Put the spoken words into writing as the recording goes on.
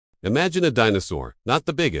Imagine a dinosaur, not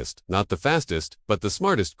the biggest, not the fastest, but the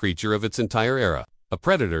smartest creature of its entire era. A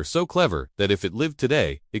predator so clever that if it lived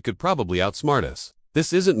today, it could probably outsmart us.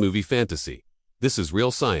 This isn't movie fantasy. This is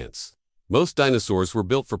real science. Most dinosaurs were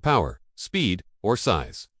built for power, speed, or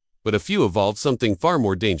size. But a few evolved something far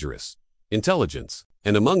more dangerous: intelligence.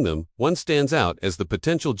 And among them, one stands out as the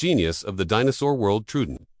potential genius of the dinosaur world: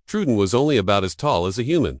 Troodon. Troodon was only about as tall as a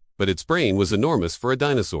human, but its brain was enormous for a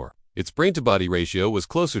dinosaur. Its brain-to-body ratio was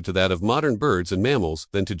closer to that of modern birds and mammals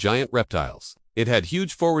than to giant reptiles. It had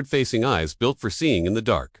huge forward-facing eyes built for seeing in the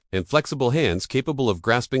dark, and flexible hands capable of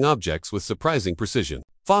grasping objects with surprising precision.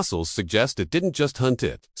 Fossils suggest it didn't just hunt,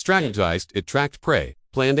 it strategized, it tracked prey,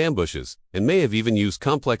 planned ambushes, and may have even used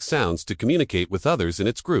complex sounds to communicate with others in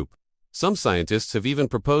its group. Some scientists have even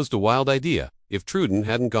proposed a wild idea: if Troodon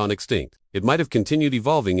hadn't gone extinct, it might have continued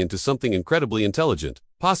evolving into something incredibly intelligent,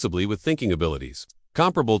 possibly with thinking abilities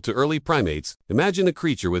comparable to early primates. Imagine a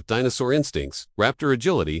creature with dinosaur instincts, raptor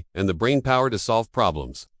agility, and the brain power to solve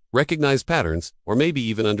problems, recognize patterns, or maybe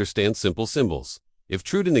even understand simple symbols. If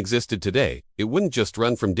Troodon existed today, it wouldn't just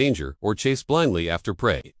run from danger or chase blindly after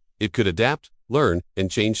prey. It could adapt, learn, and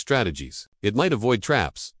change strategies. It might avoid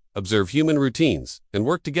traps, observe human routines, and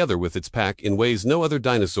work together with its pack in ways no other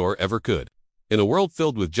dinosaur ever could. In a world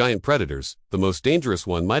filled with giant predators, the most dangerous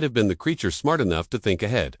one might have been the creature smart enough to think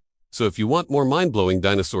ahead. So if you want more mind-blowing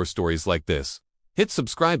dinosaur stories like this, hit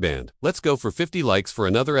subscribe and let's go for 50 likes for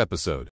another episode.